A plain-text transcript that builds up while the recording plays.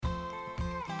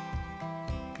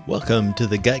Welcome to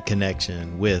The Gut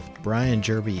Connection with Brian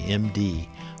Jerby, MD,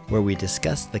 where we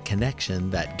discuss the connection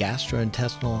that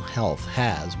gastrointestinal health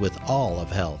has with all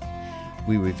of health.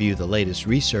 We review the latest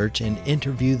research and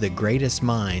interview the greatest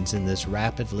minds in this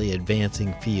rapidly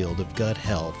advancing field of gut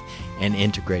health and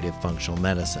integrative functional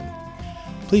medicine.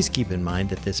 Please keep in mind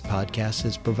that this podcast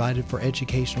is provided for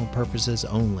educational purposes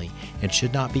only and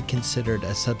should not be considered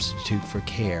a substitute for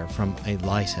care from a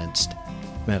licensed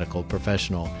medical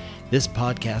professional. This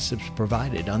podcast is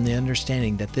provided on the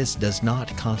understanding that this does not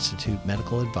constitute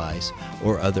medical advice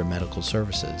or other medical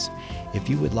services. If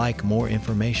you would like more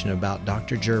information about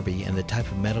Dr. Jerby and the type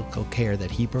of medical care that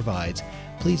he provides,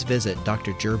 please visit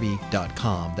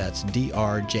drjerby.com. That's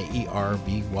drjerby.com.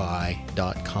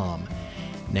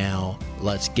 Now,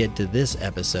 let's get to this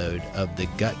episode of The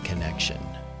Gut Connection.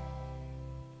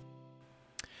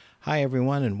 Hi,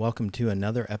 everyone, and welcome to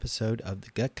another episode of The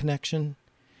Gut Connection.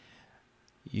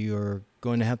 You're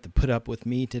going to have to put up with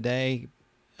me today,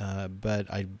 but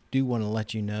I do want to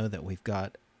let you know that we've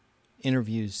got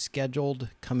interviews scheduled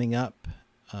coming up,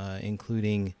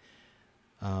 including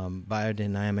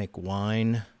biodynamic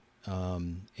wine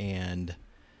and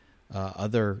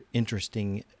other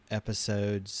interesting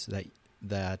episodes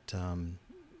that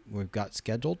we've got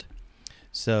scheduled.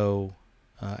 So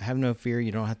have no fear,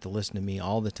 you don't have to listen to me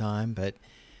all the time, but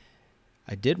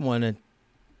I did want to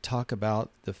talk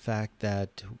about the fact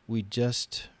that we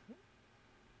just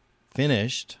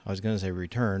finished, I was going to say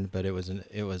returned, but it was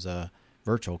a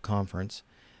virtual conference.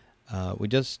 We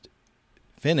just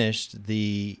finished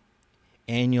the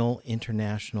annual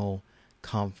international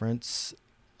conference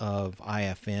of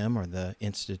IFM, or the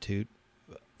Institute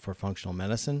for Functional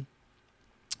Medicine.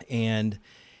 And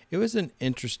it was an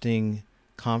interesting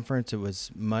conference. It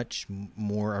was much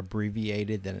more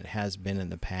abbreviated than it has been in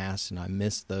the past, and I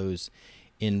miss those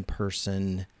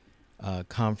in-person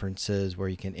conferences where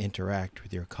you can interact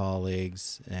with your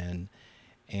colleagues and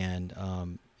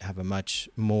have a much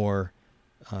more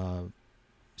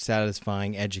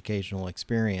satisfying educational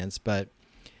experience. But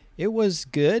it was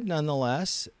good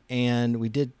nonetheless, and we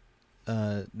did.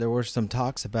 There were some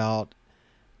talks about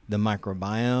the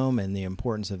microbiome and the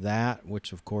importance of that,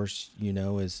 which of course you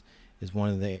know is one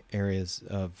of the areas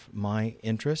of my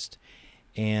interest.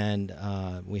 And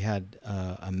we had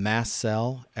a mast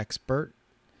cell expert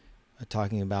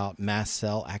talking about mast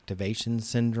cell activation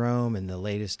syndrome and the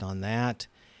latest on that,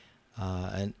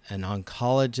 an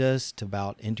oncologist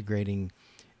about integrating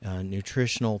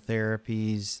nutritional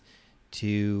therapies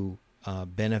to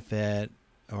benefit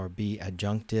or be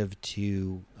adjunctive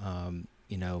to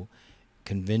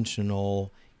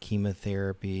conventional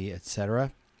chemotherapy,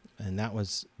 etc. And that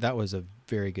was a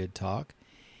very good talk.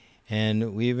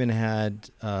 And we even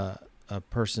had a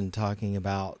person talking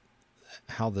about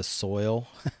how the soil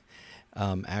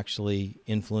actually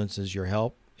influences your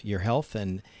health.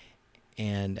 And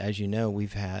as you know,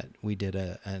 we did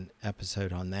an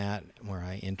episode on that where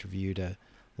I interviewed a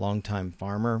longtime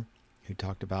farmer who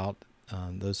talked about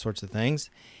those sorts of things.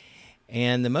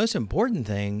 And the most important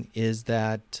thing is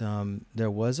that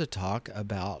there was a talk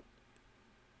about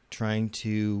trying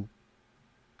to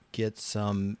get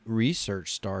some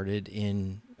research started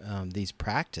in these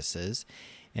practices.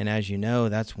 And as you know,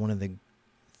 that's one of the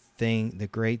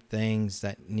great things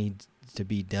that needs to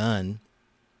be done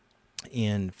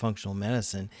in functional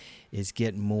medicine is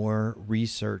get more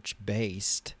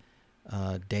research-based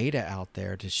data out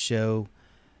there to show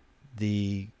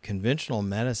the conventional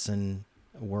medicine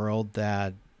world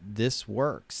that this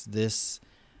works, this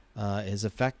is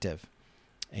effective.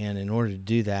 And in order to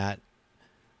do that,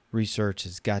 research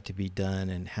has got to be done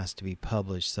and has to be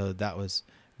published. So that was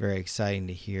very exciting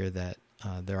to hear that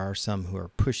there are some who are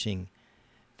pushing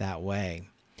that way.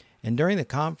 And during the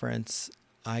conference,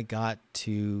 I got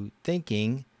to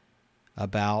thinking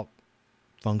about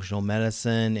functional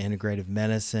medicine, integrative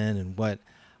medicine, and what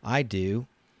I do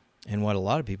and what a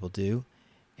lot of people do,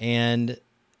 and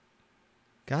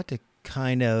got to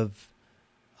kind of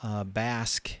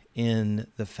bask in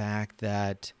the fact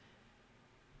that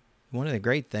one of the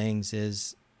great things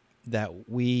is that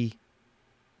we,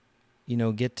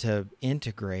 get to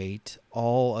integrate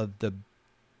all of the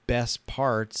best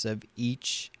parts of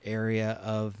each area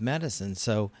of medicine.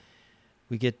 So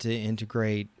we get to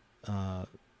integrate,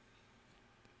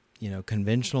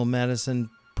 conventional medicine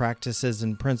practices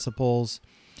and principles.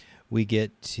 We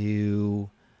get to,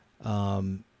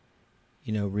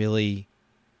 really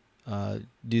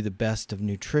do the best of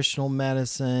nutritional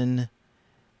medicine.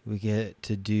 We get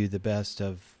to do the best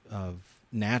of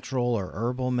natural or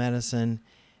herbal medicine,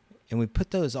 and we put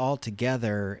those all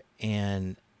together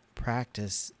and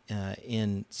practice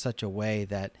in such a way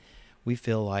that we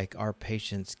feel like our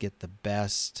patients get the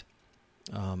best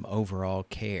overall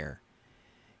care.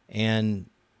 And,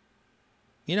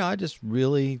 I just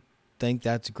really think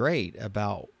that's great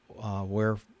about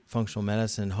where functional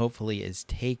medicine hopefully is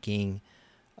taking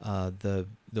the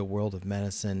world of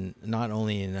medicine, not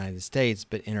only in the United States,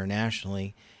 but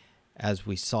internationally, as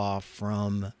we saw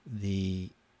from the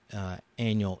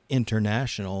annual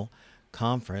international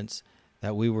conference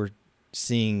that we were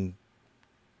seeing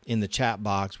in the chat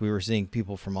box. We were seeing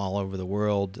people from all over the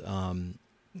world,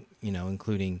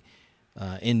 including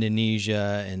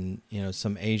Indonesia and,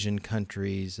 some Asian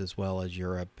countries, as well as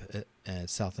Europe,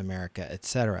 South America,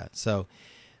 etc. So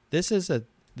this is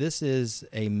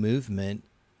a movement,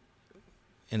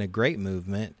 and a great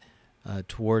movement,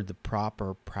 toward the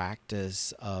proper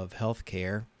practice of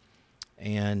healthcare.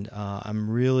 And I'm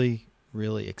really,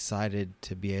 really excited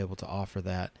to be able to offer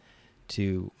that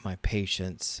to my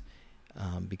patients,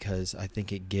 because I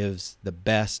think it gives the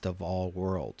best of all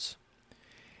worlds.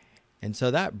 And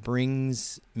so that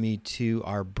brings me to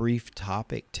our brief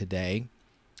topic today,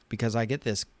 because I get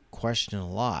this question a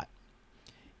lot.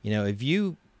 If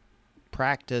you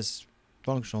practice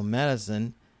functional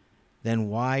medicine, then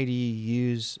why do you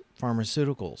use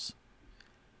pharmaceuticals?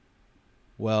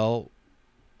 Well,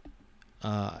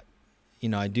 I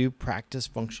do practice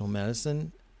functional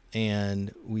medicine,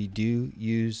 and we do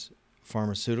use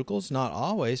pharmaceuticals, not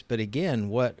always, but again,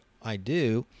 what I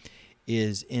do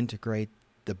is integrate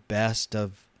the best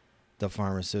of the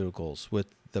pharmaceuticals with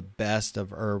the best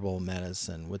of herbal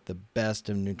medicine, with the best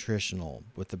of nutritional,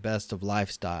 with the best of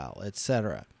lifestyle,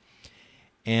 etc.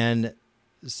 And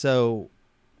so,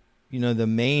 the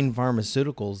main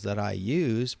pharmaceuticals that I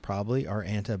use probably are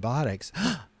antibiotics.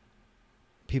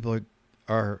 People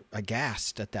are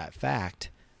aghast at that fact.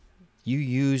 You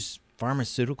use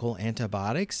pharmaceutical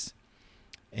antibiotics?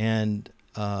 And,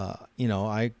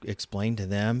 I explained to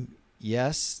them,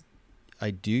 yes,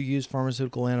 I do use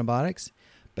pharmaceutical antibiotics,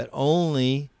 but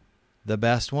only the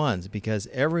best ones, because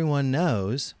everyone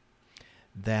knows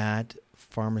that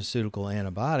pharmaceutical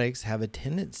antibiotics have a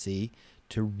tendency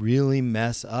to really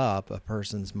mess up a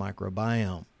person's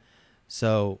microbiome.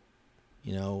 So,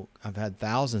 I've had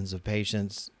thousands of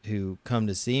patients who come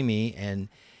to see me, and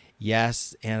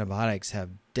yes, antibiotics have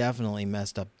definitely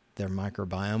messed up their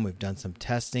microbiome. We've done some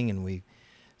testing, and we've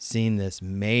seen this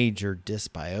major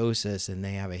dysbiosis, and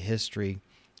they have a history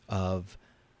of,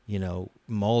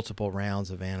 multiple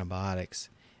rounds of antibiotics.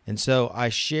 And so I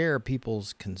share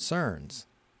people's concerns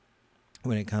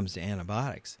when it comes to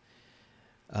antibiotics.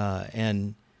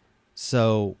 And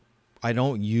so I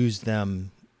don't use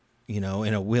them, in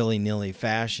a willy-nilly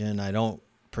fashion. I don't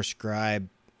prescribe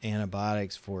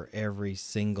antibiotics for every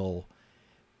single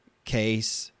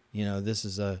case. This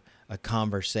is a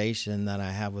conversation that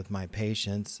I have with my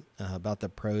patients about the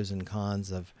pros and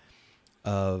cons of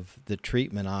the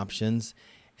treatment options,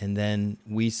 and then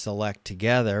we select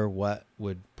together what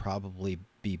would probably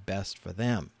be best for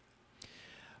them.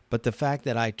 But the fact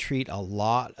that I treat a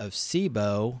lot of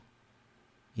SIBO,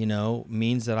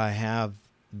 means that I have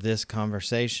this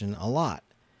conversation a lot,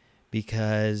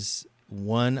 because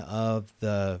one of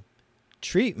the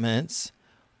treatments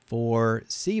for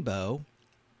SIBO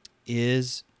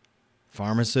is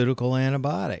pharmaceutical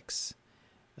antibiotics.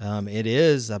 It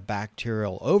is a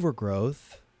bacterial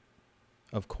overgrowth,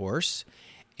 of course,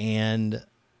 and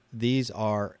these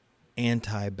are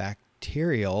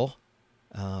antibacterial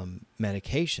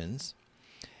medications,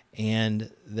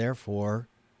 and therefore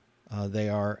they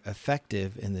are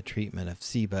effective in the treatment of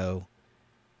SIBO.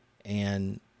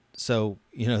 And so,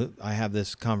 I have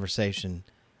this conversation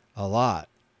a lot,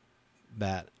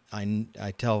 that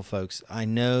I tell folks, I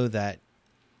know that,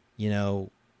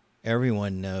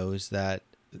 everyone knows that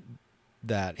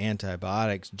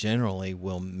antibiotics generally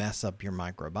will mess up your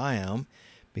microbiome,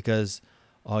 because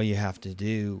all you have to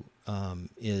do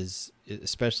is,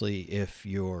 especially if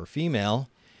you're female,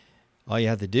 all you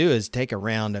have to do is take a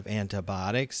round of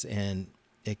antibiotics, and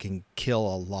it can kill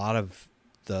a lot of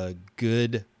the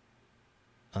good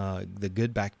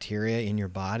bacteria in your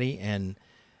body, and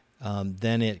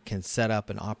then it can set up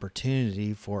an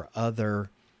opportunity for other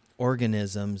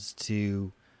organisms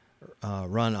to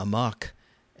run amok,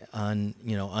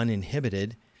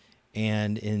 uninhibited.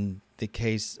 And in the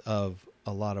case of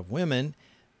a lot of women,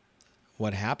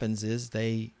 what happens is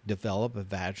they develop a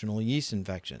vaginal yeast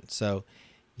infection. So,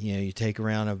 you take a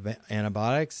round of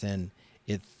antibiotics, and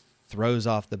it throws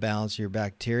off the balance of your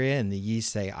bacteria, and the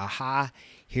yeast say, aha,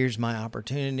 here's my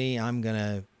opportunity. I'm going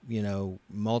to,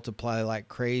 multiply like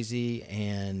crazy.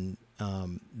 And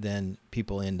then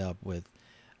people end up with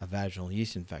a vaginal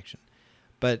yeast infection.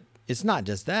 But it's not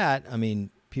just that. I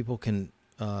mean, people can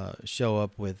show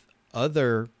up with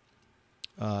other,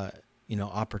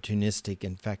 opportunistic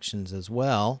infections as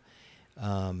well.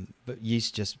 But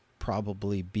yeast just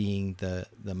probably being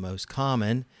the most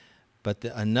common. But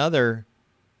another,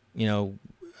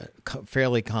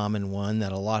 fairly common one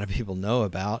that a lot of people know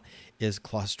about is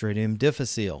Clostridium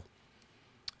difficile,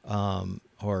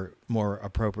 or more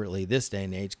appropriately this day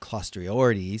and age,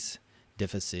 Clostriordes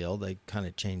difficile. They kind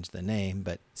of changed the name,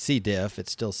 but C. diff,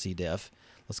 it's still C. diff.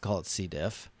 Let's call it C.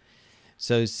 diff.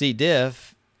 So C.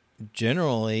 diff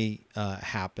generally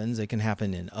happens. It can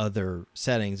happen in other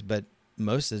settings, but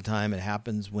most of the time it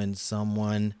happens when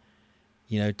someone,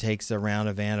 takes a round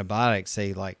of antibiotics,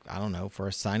 say like, I don't know, for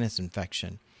a sinus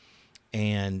infection,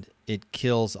 and it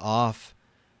kills off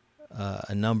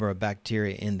a number of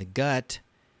bacteria in the gut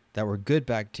that were good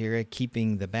bacteria,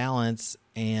 keeping the balance,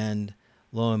 and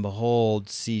lo and behold,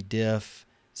 C. diff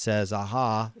says,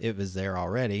 aha, it was there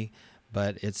already,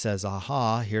 but it says,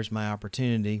 aha, here's my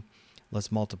opportunity.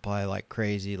 Let's multiply like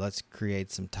crazy. Let's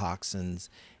create some toxins,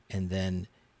 and then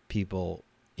people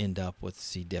end up with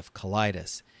C. diff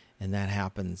colitis, and that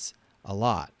happens a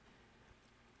lot.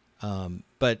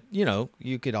 But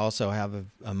you could also have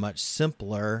a much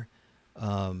simpler,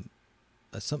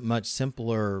 much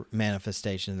simpler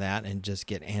manifestation of that, and just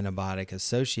get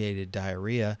antibiotic-associated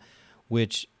diarrhea,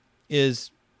 which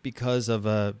is because of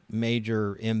a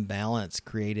major imbalance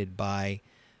created by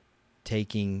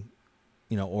taking,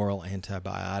 oral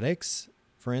antibiotics,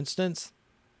 for instance,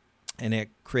 and it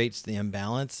creates the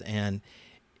imbalance, and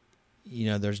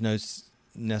there's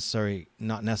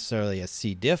not necessarily a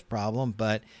C. diff problem,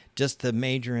 but just the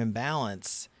major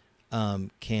imbalance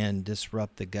can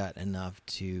disrupt the gut enough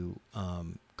to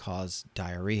cause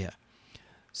diarrhea.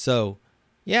 So,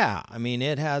 yeah, I mean,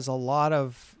 it has a lot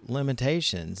of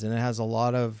limitations, and it has a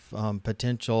lot of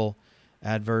potential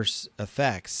adverse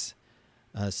effects.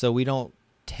 So we don't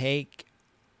take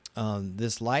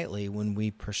this lightly when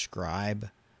we prescribe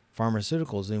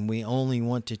pharmaceuticals, and we only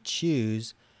want to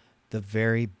choose the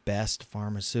very best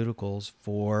pharmaceuticals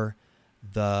for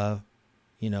the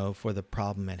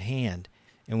problem at hand.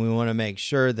 And we want to make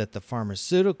sure that the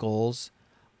pharmaceuticals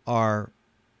are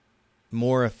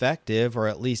more effective, or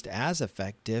at least as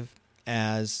effective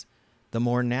as the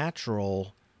more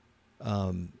natural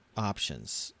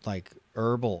options, like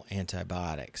herbal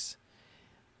antibiotics.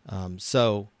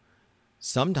 So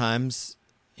sometimes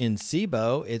in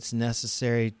SIBO, it's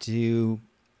necessary to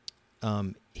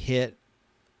hit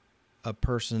a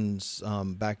person's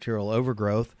bacterial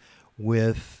overgrowth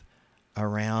with a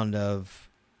round of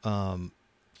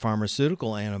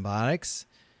pharmaceutical antibiotics,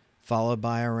 followed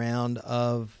by a round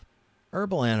of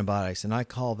herbal antibiotics, and I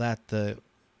call that the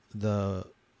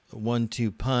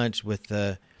 1-2 punch, with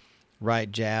the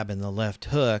right jab and the left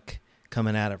hook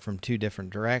coming at it from two different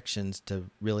directions to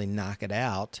really knock it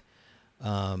out.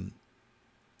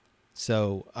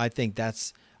 So I think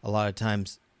that's a lot of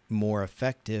times more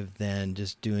effective than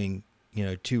just doing,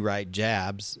 two right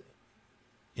jabs.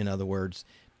 In other words,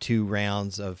 2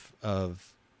 rounds of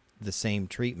the same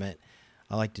treatment.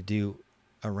 I like to do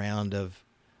a round of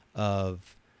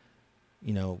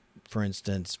for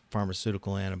instance,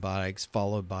 pharmaceutical antibiotics,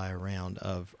 followed by a round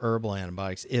of herbal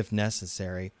antibiotics, if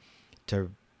necessary, to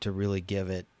really give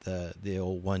it the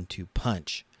old 1-2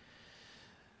 punch.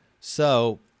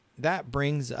 So that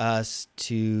brings us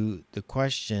to the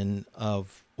question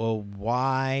of, well,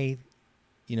 why,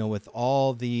 with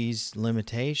all these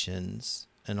limitations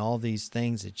and all these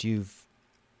things that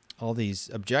all these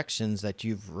objections that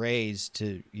you've raised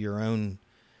to your own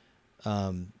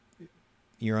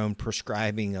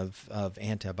prescribing of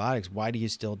antibiotics, why do you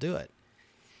still do it?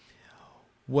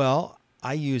 Well,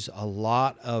 I use a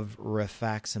lot of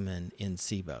rifaximin in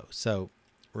SIBO. So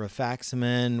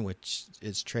rifaximin, which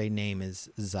its trade name is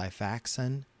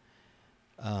Xifaxan.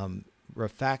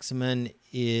 Rifaximin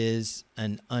is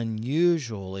an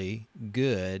unusually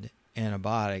good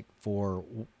antibiotic for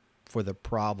the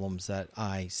problems that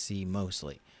I see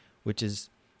mostly, which is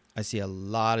I see a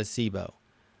lot of SIBO,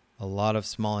 a lot of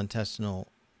small intestinal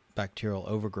bacterial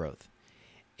overgrowth,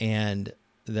 and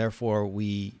therefore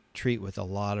we treat with a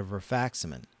lot of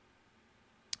rifaximin.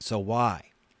 So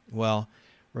why? Well,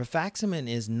 rifaximin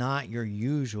is not your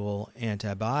usual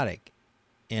antibiotic,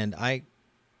 and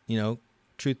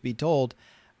truth be told,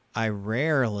 I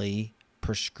rarely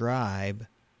prescribe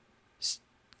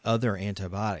other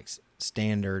antibiotics,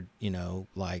 standard,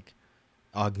 like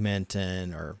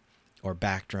Augmentin or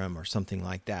Bactrim or something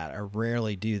like that. I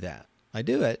rarely do that. I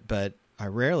do it, but I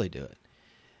rarely do it.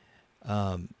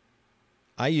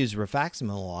 I use rifaximin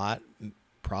a lot,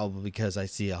 probably because I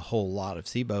see a whole lot of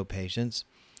SIBO patients,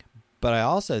 But I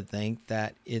also think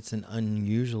that it's an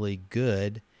unusually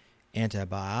good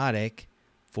antibiotic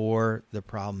for the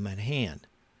problem at hand.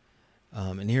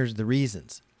 And here's the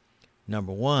reasons.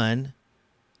 Number one,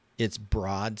 it's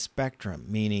broad spectrum,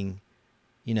 meaning,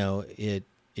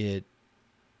 it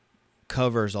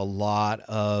covers a lot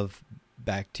of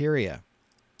bacteria.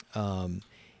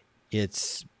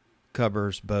 It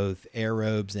covers both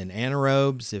aerobes and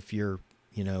anaerobes. If you're,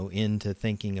 into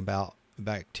thinking about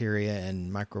bacteria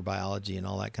and microbiology and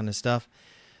all that kind of stuff,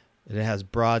 it has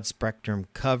broad spectrum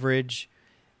coverage,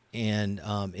 and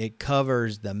it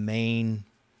covers the main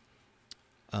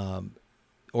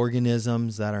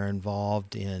organisms that are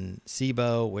involved in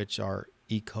SIBO, which are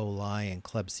E. coli and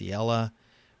Klebsiella.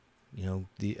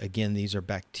 These are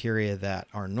bacteria that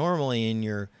are normally in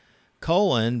your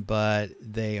colon, but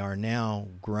they are now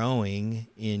growing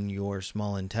in your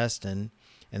small intestine,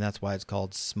 and that's why it's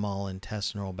called small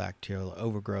intestinal bacterial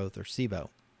overgrowth, or SIBO.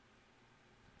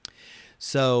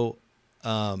 So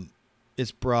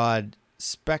it's broad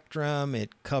spectrum.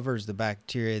 It covers the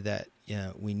bacteria that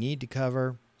we need to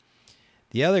cover.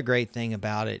 The other great thing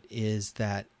about it is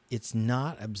that it's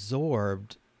not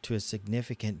absorbed to a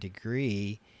significant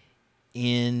degree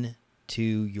into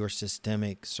your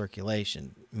systemic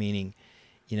circulation, meaning,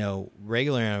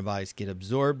 regular antibiotics get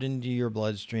absorbed into your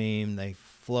bloodstream. They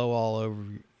flow all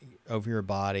over your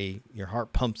body. Your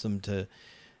heart pumps them to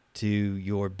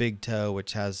your big toe,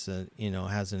 which has an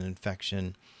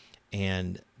infection,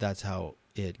 and that's how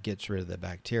it gets rid of the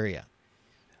bacteria.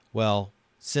 Well,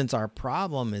 since our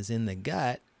problem is in the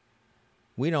gut,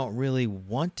 we don't really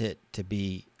want it to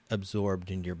be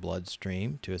absorbed into your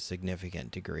bloodstream to a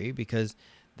significant degree, because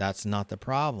that's not the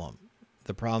problem.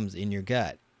 The problem's in your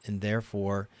gut, and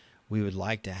therefore we would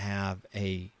like to have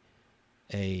a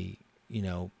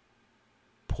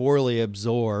poorly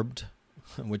absorbed,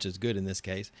 which is good in this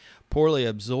case, poorly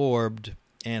absorbed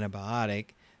antibiotic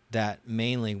that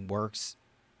mainly works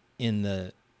in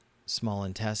the small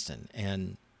intestine,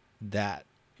 and that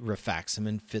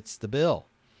rifaximin fits the bill.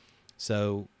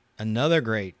 So another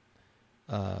great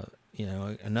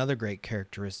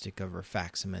characteristic of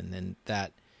rifaximin, and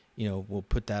that, we'll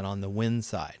put that on the win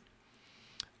side.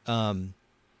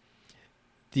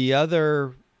 The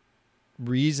other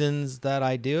reasons that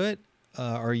I do it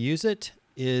or use it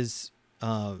is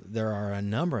there are a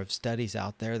number of studies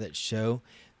out there that show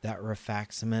that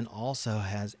rifaximin also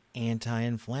has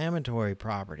anti-inflammatory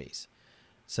properties.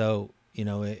 So,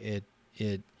 it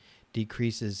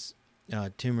decreases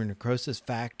tumor necrosis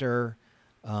factor.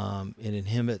 It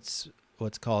inhibits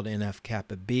what's called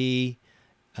NF-kappa B.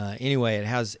 Anyway, it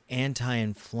has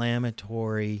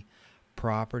anti-inflammatory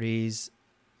properties.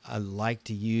 I like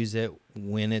to use it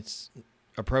when it's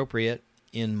appropriate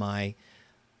in my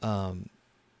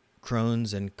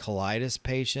Crohn's and colitis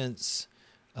patients,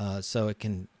 so it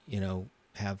can,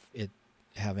 have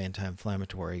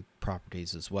anti-inflammatory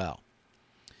properties as well.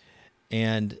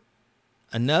 And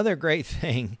another great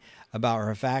thing about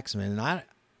rifaximin, and I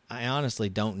honestly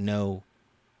don't know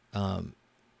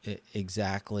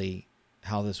exactly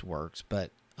how this works,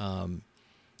 but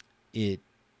it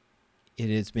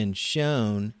has been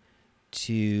shown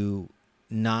to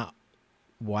not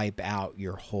wipe out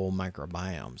your whole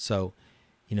microbiome. So,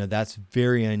 that's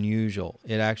very unusual.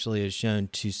 It actually is shown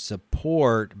to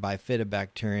support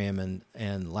Bifidobacterium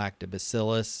and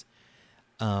Lactobacillus,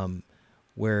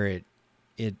 where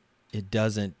it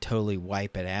doesn't totally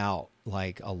wipe it out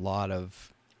like a lot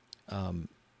of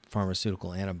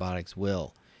pharmaceutical antibiotics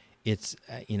will. It's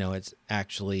it's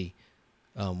actually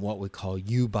what we call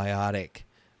eubiotic,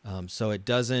 so it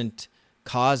doesn't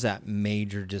cause that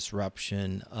major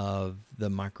disruption of the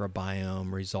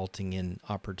microbiome, resulting in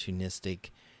opportunistic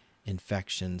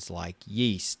infections like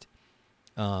yeast.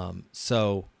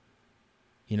 So,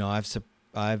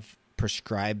 I've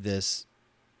prescribed this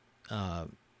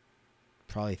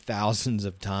probably thousands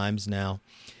of times now,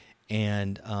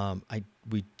 and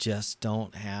we just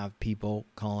don't have people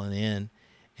calling in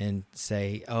and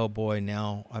say, "Oh boy,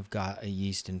 now I've got a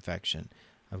yeast infection.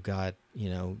 I've got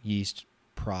yeast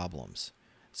problems."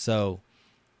 So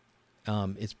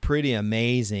it's pretty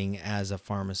amazing as a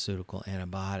pharmaceutical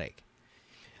antibiotic.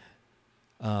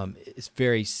 It's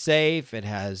very safe. It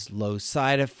has low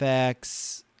side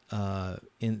effects.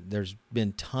 There's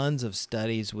been tons of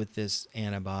studies with this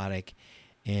antibiotic,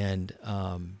 and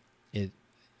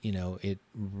it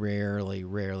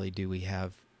rarely do we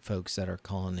have folks that are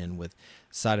calling in with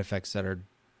side effects that are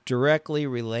directly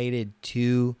related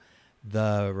to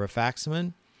the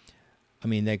rifaximin. I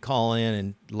mean, they call in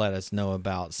and let us know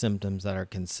about symptoms that are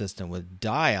consistent with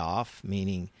die-off,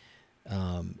 meaning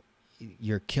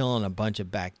you're killing a bunch of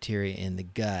bacteria in the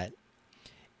gut,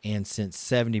 And since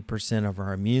 70% of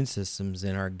our immune system's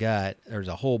in our gut, there's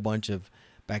a whole bunch of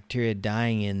bacteria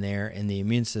dying in there, and the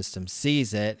immune system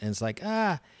sees it, and it's like,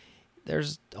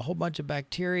 there's a whole bunch of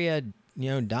bacteria,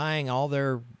 dying. All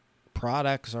their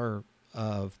products are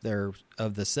of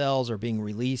the cells are being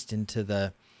released into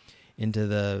the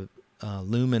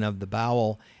lumen of the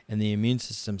bowel, and the immune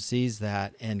system sees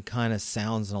that and kind of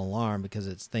sounds an alarm because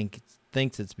it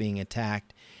thinks it's being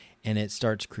attacked, and it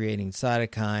starts creating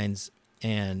cytokines.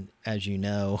 And as you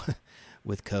know,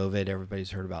 with COVID,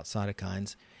 everybody's heard about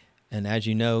cytokines. And as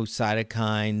you know,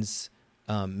 cytokines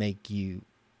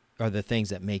are the things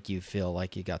that make you feel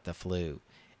like you got the flu,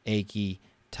 achy,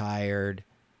 tired.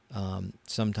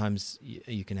 Sometimes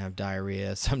you can have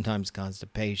diarrhea, sometimes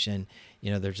constipation.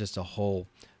 There's just a whole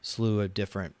slew of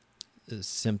different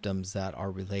symptoms that are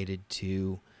related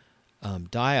to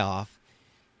die-off.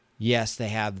 Yes, they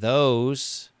have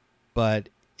those, but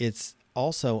it's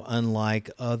also unlike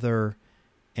other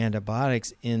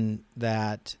antibiotics in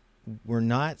that we're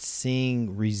not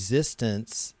seeing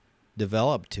resistance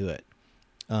develop to it.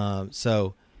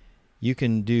 So you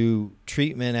can do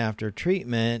treatment after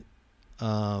treatment,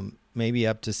 maybe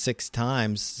up to 6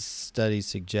 times, studies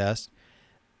suggest,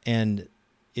 and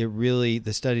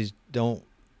the studies don't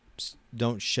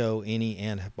show any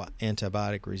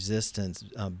antibiotic resistance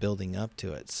building up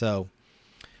to it. So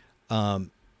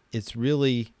it's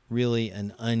really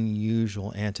an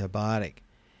unusual antibiotic.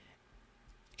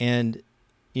 And,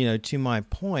 to my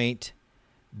point,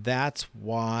 that's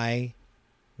why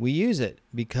we use it,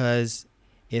 because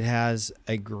it has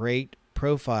a great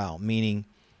profile, meaning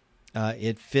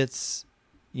it fits,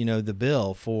 the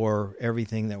bill for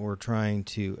everything that we're trying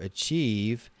to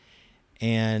achieve.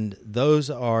 And those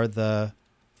are the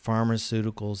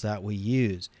pharmaceuticals that we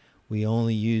use. We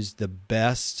only use the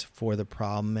best for the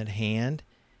problem at hand.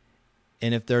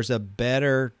 And if there's a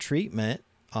better treatment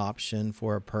option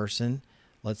for a person,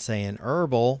 let's say an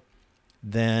herbal,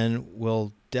 then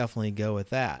we'll definitely go with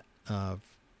that.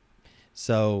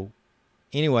 So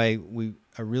anyway,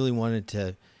 I really wanted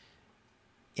to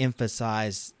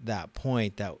emphasize that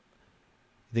point, that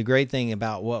the great thing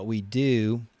about what we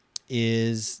do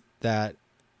is that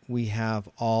we have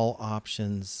all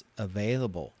options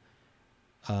available.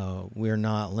 We're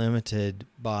not limited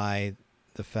by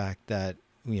the fact that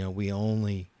we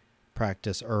only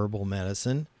practice herbal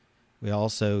medicine. We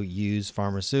also use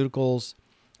pharmaceuticals.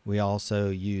 We also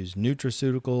use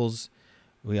nutraceuticals.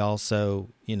 We also,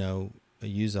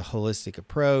 use a holistic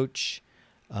approach.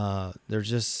 There's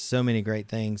just so many great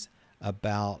things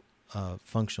about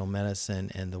functional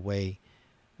medicine and the way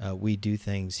we do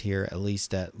things here, at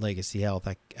least at Legacy Health.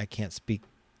 I can't speak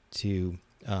to,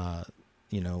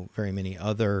 very many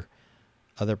other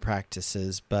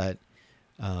practices, but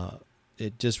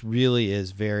it just really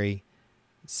is very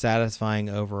satisfying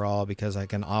overall, because I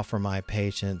can offer my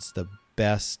patients the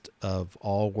best of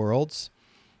all worlds.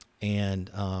 And,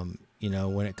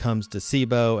 when it comes to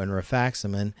SIBO and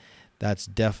rifaximin, that's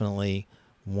definitely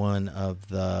one of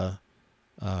the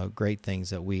great things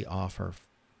that we offer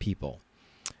people.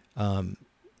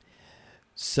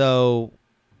 So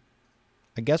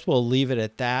I guess we'll leave it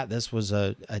at that. This was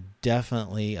a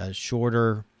definitely a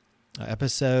shorter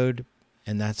episode,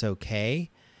 and that's okay,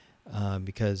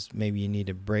 because maybe you need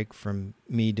a break from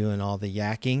me doing all the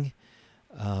yakking.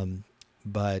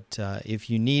 But if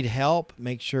you need help,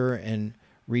 make sure and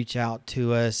reach out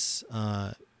to us.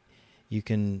 You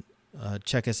can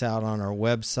check us out on our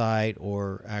website,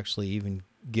 or actually even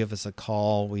give us a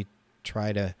call. We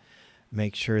try to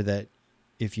make sure that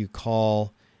if you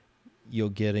call, you'll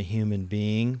get a human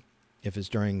being if it's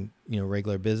during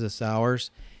regular business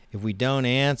hours. If we don't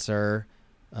answer,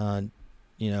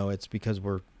 it's because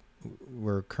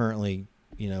we're currently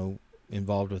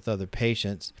involved with other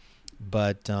patients.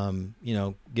 But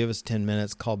give us 10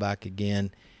 minutes, call back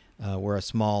again. We're a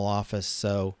small office,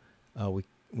 so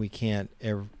we can't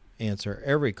answer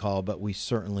every call, but we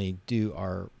certainly do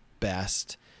our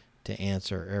best to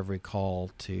answer every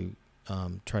call to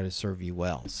try to serve you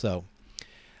well. So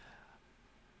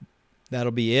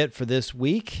that'll be it for this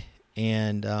week.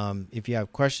 And if you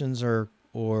have questions or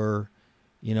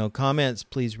comments,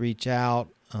 please reach out.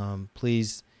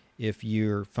 Please, if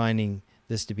you're finding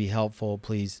this to be helpful,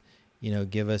 please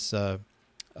give us a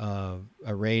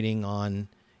rating on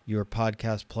your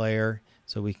podcast player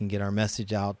so we can get our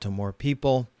message out to more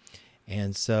people.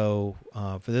 And so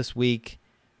for this week,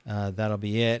 that'll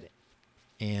be it.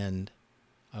 And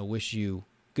I wish you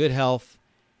good health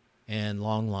and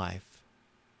long life.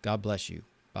 God bless you.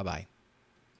 Bye-bye.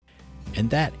 And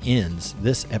that ends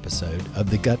this episode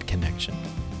of The Gut Connection.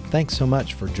 Thanks so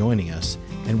much for joining us,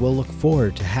 and we'll look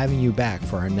forward to having you back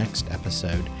for our next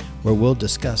episode, where we'll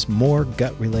discuss more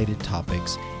gut-related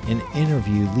topics and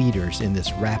interview leaders in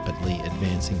this rapidly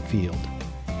advancing field.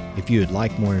 If you would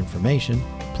like more information,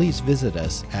 please visit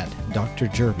us at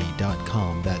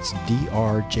drjerby.com. That's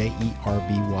drjerby.com.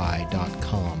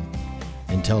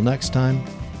 Until next time,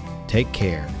 take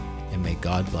care, and may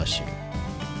God bless you.